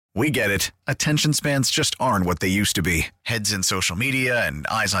We get it. Attention spans just aren't what they used to be. Heads in social media and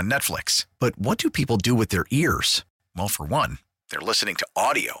eyes on Netflix. But what do people do with their ears? Well, for one, they're listening to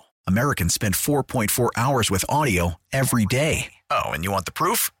audio. Americans spend 4.4 hours with audio every day. Oh, and you want the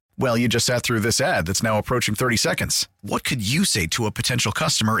proof? Well, you just sat through this ad that's now approaching 30 seconds. What could you say to a potential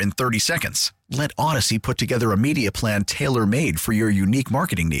customer in 30 seconds? Let Odyssey put together a media plan tailor-made for your unique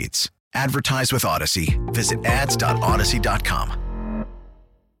marketing needs. Advertise with Odyssey. Visit ads.odyssey.com.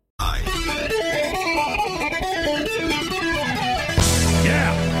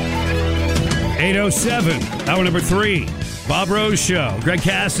 8:07, hour number 3. Bob Rose Show. Greg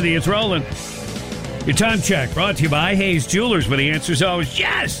Cassidy, it's rolling. Your time check brought to you by Hayes Jewelers, where the answer is always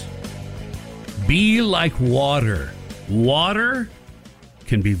yes. Be like water. Water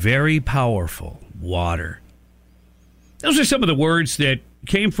can be very powerful. Water. Those are some of the words that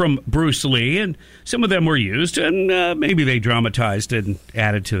came from Bruce Lee, and some of them were used, and maybe they dramatized and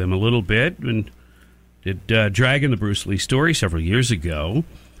added to them a little bit, and did Dragon, the Bruce Lee story, several years ago.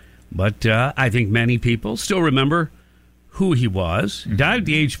 But I think many people still remember who he was. He died at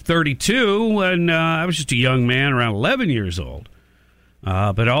the age of 32 when I was just a young man, around 11 years old.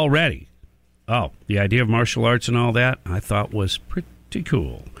 But already, the idea of martial arts and all that, I thought was pretty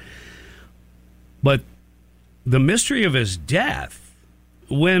cool. But the mystery of his death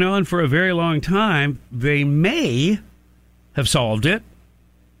went on for a very long time. They may have solved it.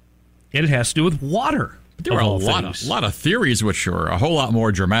 It has to do with water. There were a lot of theories which were a whole lot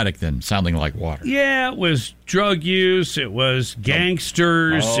more dramatic than sounding like water. Yeah, it was drug use. It was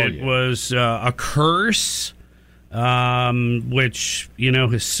gangsters. It was a curse, which,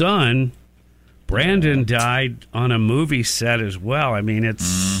 his son, Brandon, died on a movie set as well. I mean, it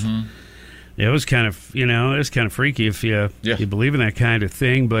was kind of, freaky if you believe in that kind of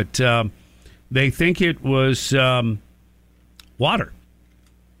thing. But they think it was water.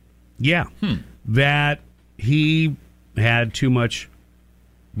 Yeah. That he had too much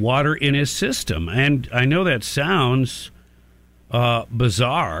water in his system. And I know that sounds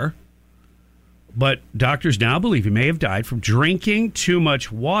bizarre, but doctors now believe he may have died from drinking too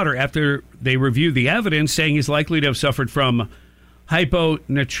much water after they reviewed the evidence, saying he's likely to have suffered from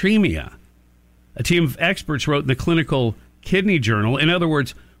hyponatremia. A team of experts wrote in the Clinical Kidney Journal, in other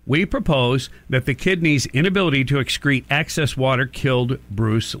words, we propose that the kidney's inability to excrete excess water killed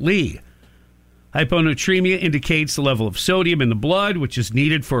Bruce Lee. Hyponatremia indicates the level of sodium in the blood, which is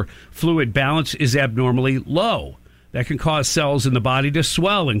needed for fluid balance, is abnormally low. That can cause cells in the body to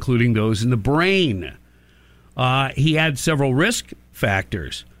swell, including those in the brain. He had several risk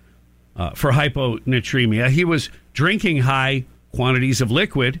factors for hyponatremia. He was drinking high quantities of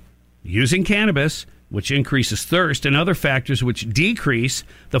liquid, using cannabis, which increases thirst, and other factors which decrease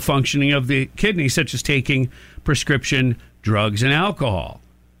the functioning of the kidney, such as taking prescription drugs and alcohol.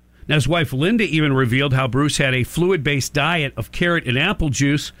 Now, his wife Linda even revealed how Bruce had a fluid-based diet of carrot and apple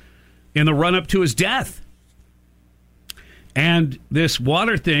juice in the run-up to his death. And this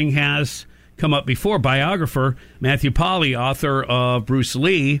water thing has come up before. Biographer Matthew Polly, author of Bruce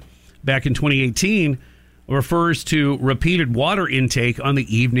Lee, back in 2018, refers to repeated water intake on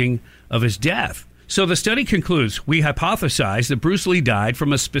the evening of his death. So the study concludes, we hypothesize that Bruce Lee died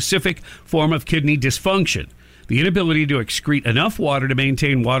from a specific form of kidney dysfunction, the inability to excrete enough water to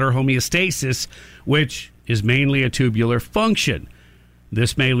maintain water homeostasis, which is mainly a tubular function.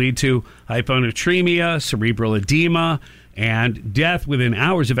 This may lead to hyponatremia, cerebral edema, and death within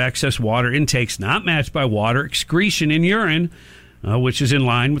hours of excess water intakes not matched by water excretion in urine, which is in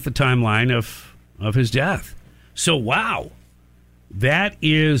line with the timeline of his death. So, wow. That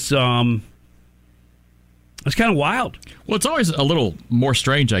is... It's kind of wild. Well, it's always a little more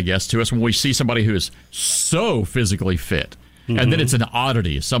strange, I guess, to us when we see somebody who is so physically fit. Mm-hmm. And then it's an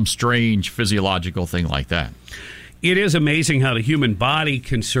oddity, some strange physiological thing like that. It is amazing how the human body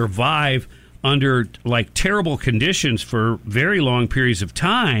can survive under terrible conditions for very long periods of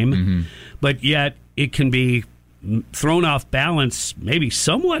time, but yet it can be thrown off balance maybe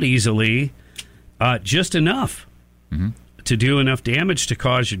somewhat easily, just enough. To do enough damage to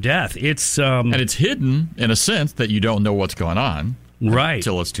cause your death. It's and it's hidden in a sense that you don't know what's going on, right?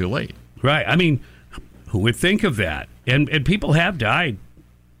 Until it's too late, right? I mean, who would think of that? And people have died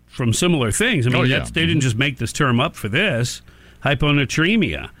from similar things. I mean, they didn't just make this term up for this.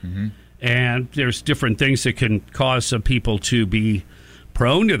 Hyponatremia, and there's different things that can cause some people to be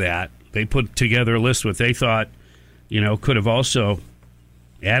prone to that. They put together a list what they thought, could have also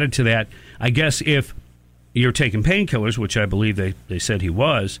added to that. I guess if you're taking painkillers, which I believe they said he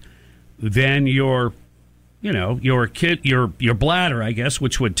was, then your bladder, I guess,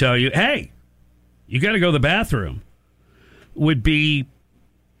 which would tell you, hey, you got to go to the bathroom, would be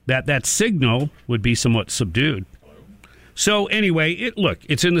that signal would be somewhat subdued. So anyway,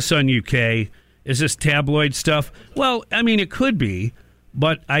 it's in the Sun UK. Is this tabloid stuff? Well, I mean, it could be,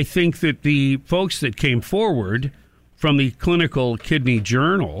 but I think that the folks that came forward from the Clinical Kidney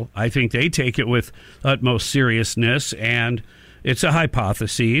Journal, I think they take it with utmost seriousness, and it's a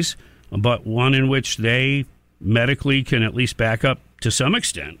hypothesis, but one in which they medically can at least back up to some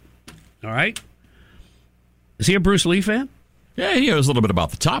extent. All right? Is he a Bruce Lee fan? Yeah, he knows a little bit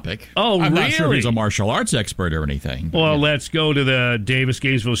about the topic. Oh, I'm really? not sure he's a martial arts expert or anything. Well, let's go to the Davis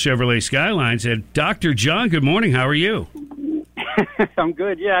Gainesville Chevrolet Skylines. And Dr. John, good morning. How are you? I'm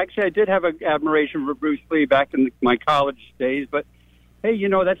good. Yeah, actually, I did have an admiration for Bruce Lee back in my college days. But, hey,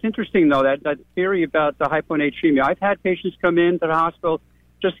 that's interesting, though, that theory about the hyponatremia. I've had patients come into the hospital,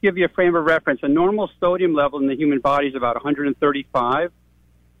 just to give you a frame of reference. A normal sodium level in the human body is about 135.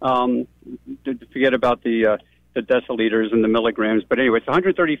 Forget about the deciliters and the milligrams. But anyway, it's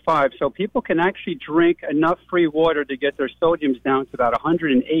 135. So people can actually drink enough free water to get their sodiums down to about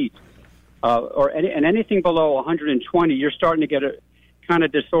 108. And anything below 120, you're starting to get a kind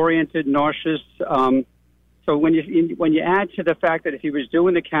of disoriented, nauseous. So when you add to the fact that if he was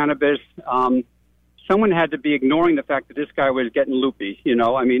doing the cannabis, someone had to be ignoring the fact that this guy was getting loopy,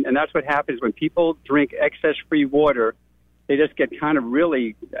 and that's what happens when people drink excess free water. They just get kind of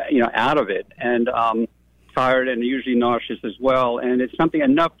really, out of it and tired and usually nauseous as well. And it's something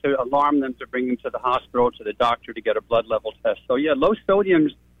enough to alarm them to bring them to the hospital, to the doctor to get a blood level test. So, yeah, low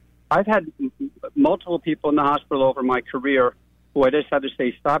sodiums. I've had multiple people in the hospital over my career who I just had to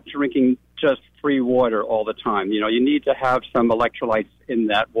say, stop drinking just free water all the time. You need to have some electrolytes in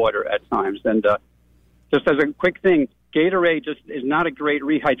that water at times. And just as a quick thing, Gatorade just is not a great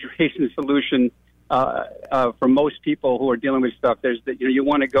rehydration solution for most people who are dealing with stuff. There's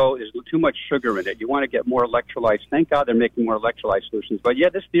too much sugar in it. You want to get more electrolytes. Thank God they're making more electrolyte solutions. But yeah,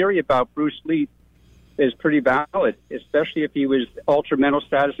 this theory about Bruce Lee is pretty valid, especially if he was ultra mental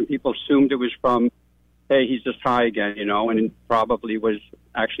status and people assumed it was from, hey, he's just high again, and probably was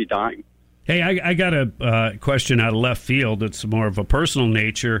actually dying. Hey, I got a question out of left field. It's more of a personal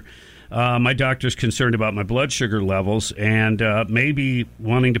nature. My doctor's concerned about my blood sugar levels and maybe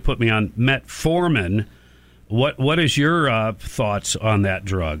wanting to put me on metformin. What is your thoughts on that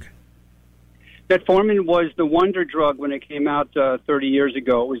drug? Metformin was the wonder drug when it came out 30 years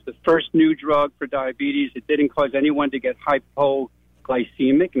ago. It was the first new drug for diabetes. It didn't cause anyone to get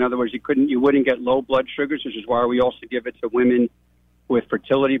hypoglycemic. In other words, you wouldn't get low blood sugars, which is why we also give it to women with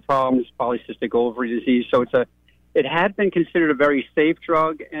fertility problems, polycystic ovary disease. So it had been considered a very safe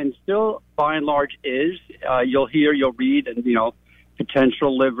drug, and still, by and large, is. You'll read, and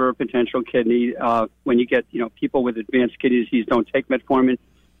potential liver, potential kidney. When you get people with advanced kidney disease don't take metformin.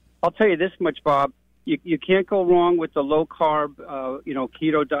 I'll tell you this much, Bob. You can't go wrong with the low carb,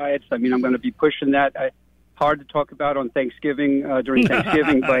 keto diets. I mean, I'm going to be pushing that. Hard to talk about on Thanksgiving during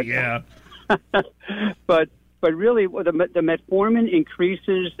Thanksgiving, but yeah. but really, the metformin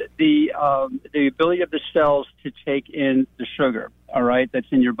increases the ability of the cells to take in the sugar. All right,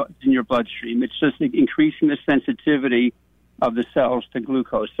 that's in your bloodstream. It's just increasing the sensitivity of the cells to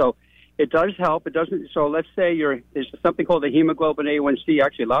glucose. So it does help. It doesn't. So let's say there's something called the hemoglobin A1C.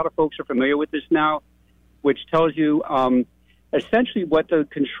 Actually, a lot of folks are familiar with this now, which tells you essentially what the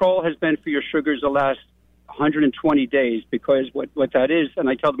control has been for your sugars the last 120 days. Because what that is, and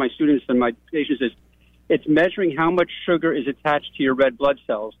I tell my students and my patients is, it's measuring how much sugar is attached to your red blood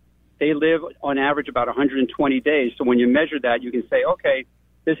cells. They live on average about 120 days. So when you measure that, you can say, okay,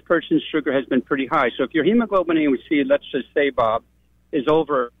 this person's sugar has been pretty high. So if your hemoglobin A1C, let's just say, Bob, is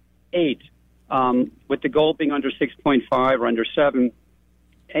over 8, with the goal being under 6.5 or under 7,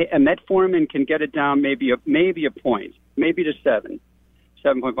 a metformin can get it down maybe a point, maybe to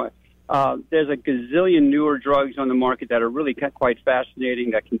 7.5. There's a gazillion newer drugs on the market that are really quite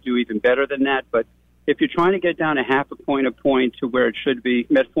fascinating that can do even better than that. But if you're trying to get down a half a point to where it should be,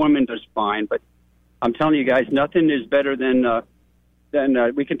 metformin does fine. But I'm telling you guys, nothing is better than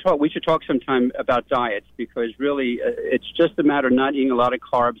we can talk. We should talk sometime about diets, because really it's just a matter of not eating a lot of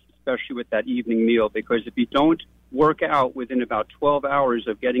carbs, especially with that evening meal. Because if you don't work out within about 12 hours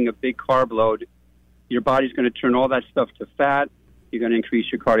of getting a big carb load, your body's going to turn all that stuff to fat. You're going to increase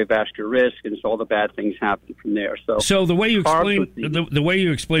your cardiovascular risk, and so all the bad things happen from there. So the way you explain the way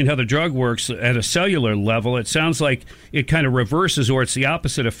you explain how the drug works at a cellular level, it sounds like it kind of reverses, or it's the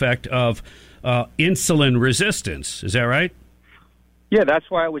opposite effect of insulin resistance. Is that right? Yeah,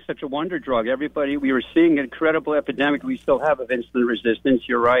 that's why it was such a wonder drug. We were seeing an incredible epidemic we still have of insulin resistance.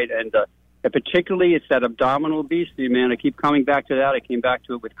 You're right, and particularly it's that abdominal obesity, man. I keep coming back to that. I came back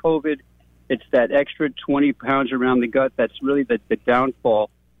to it with COVID. It's that extra 20 pounds around the gut that's really the downfall.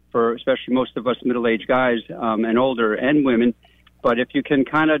 for especially most of us middle-aged guys and older and women. But if you can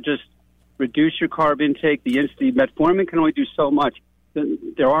kind of just reduce your carb intake, the metformin can only do so much.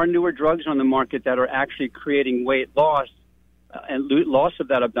 There are newer drugs on the market that are actually creating weight loss and loss of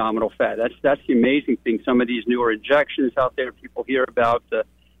that abdominal fat. That's the amazing thing. Some of these newer injections out there people hear about,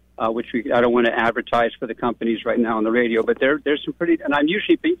 which I don't want to advertise for the companies right now on the radio, but there's some pretty, and I'm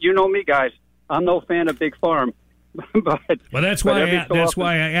usually, you know me guys, I'm no fan of Big Farm. That's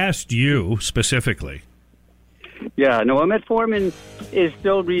why I asked you specifically. Yeah, no, metformin is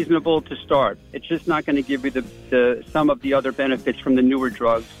still reasonable to start. It's just not going to give you the some of the other benefits from the newer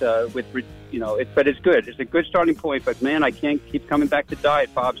drugs. But it's good. It's a good starting point. But man, I can't keep coming back to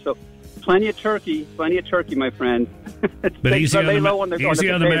diet, Bob. So plenty of turkey, my friend. But easy on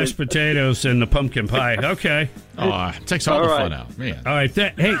the mashed potatoes and the pumpkin pie. Okay. Takes all the fun out, man. All right.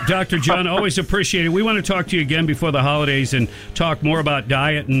 Hey, Dr. John, always appreciate it. We want to talk to you again before the holidays and talk more about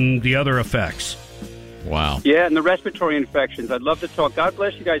diet and the other effects. Wow. Yeah, and the respiratory infections. I'd love to talk. God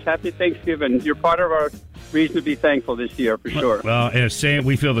bless you guys. Happy Thanksgiving. You're part of our reason to be thankful this year, for sure. Well,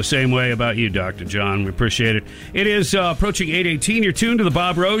 we feel the same way about you, Dr. John. We appreciate it. It is approaching 8:18. You're tuned to the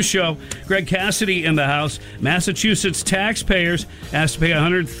Bob Rose Show. Greg Cassidy in the house. Massachusetts taxpayers asked to pay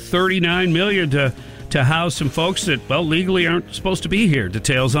 $139 million to house some folks that, well, legally aren't supposed to be here.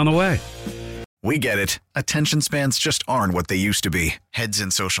 Details on the way. We get it. Attention spans just aren't what they used to be. Heads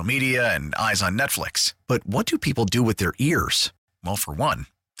in social media and eyes on Netflix. But what do people do with their ears? Well, for one,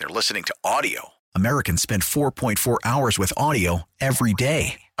 they're listening to audio. Americans spend 4.4 hours with audio every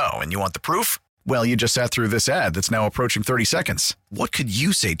day. Oh, and you want the proof? Well, you just sat through this ad that's now approaching 30 seconds. What could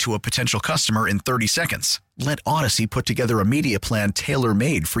you say to a potential customer in 30 seconds? Let Odyssey put together a media plan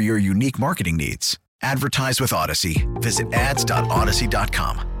tailor-made for your unique marketing needs. Advertise with Odyssey. Visit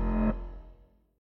ads.odyssey.com.